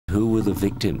Who were the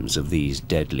victims of these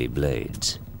deadly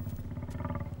blades?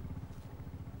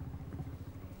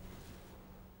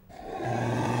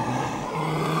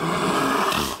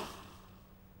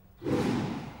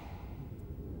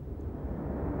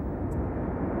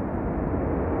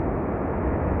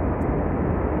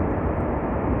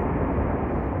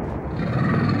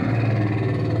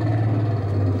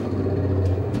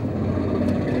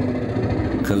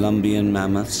 Colombian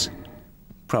mammoths?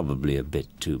 Probably a bit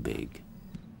too big.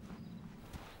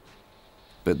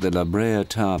 But the La Brea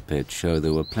tar pits show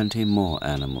there were plenty more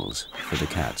animals for the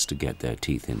cats to get their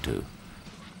teeth into.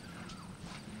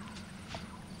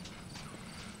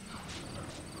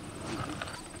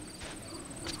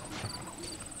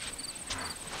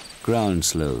 Ground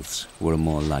sloths were a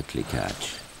more likely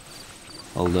catch.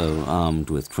 Although armed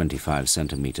with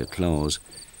 25-centimeter claws,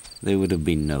 they would have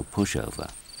been no pushover.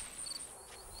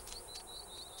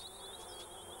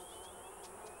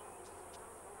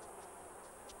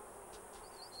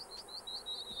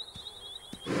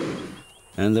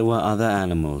 And there were other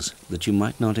animals that you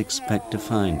might not expect to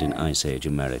find in Ice Age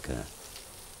America.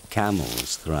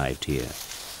 Camels thrived here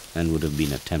and would have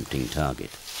been a tempting target.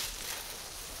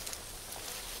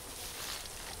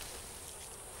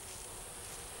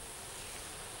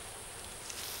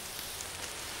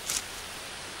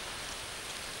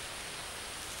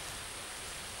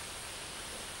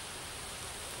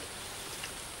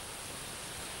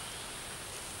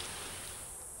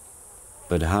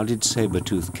 But how did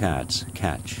saber-toothed cats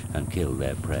catch and kill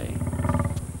their prey?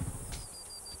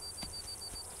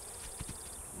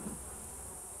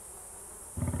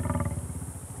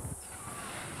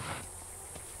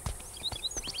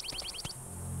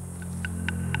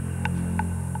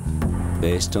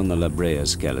 Based on the La Brea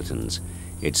skeletons,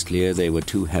 it's clear they were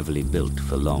too heavily built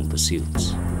for long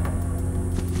pursuits.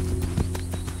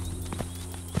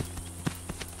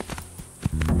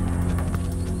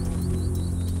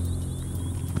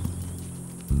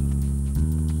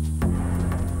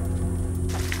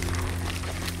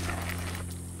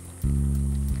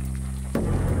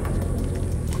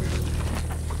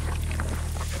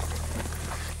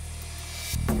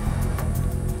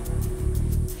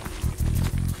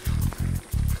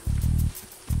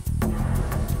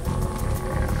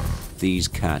 These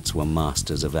cats were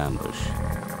masters of ambush,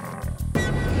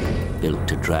 built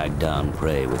to drag down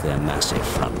prey with their massive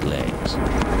front legs.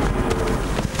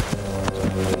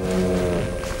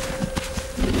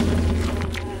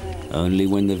 Only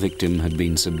when the victim had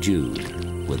been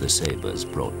subdued were the sabers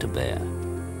brought to bear.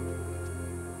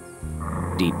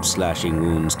 Deep slashing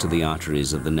wounds to the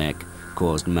arteries of the neck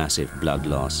caused massive blood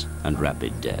loss and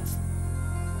rapid death.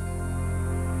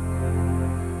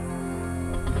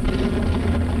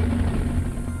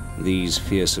 These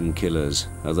fearsome killers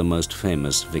are the most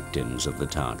famous victims of the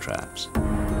tar traps.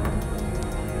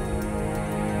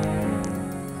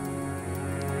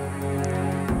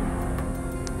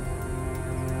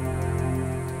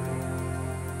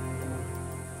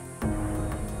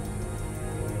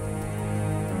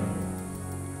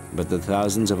 But the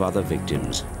thousands of other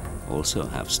victims also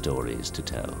have stories to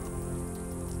tell.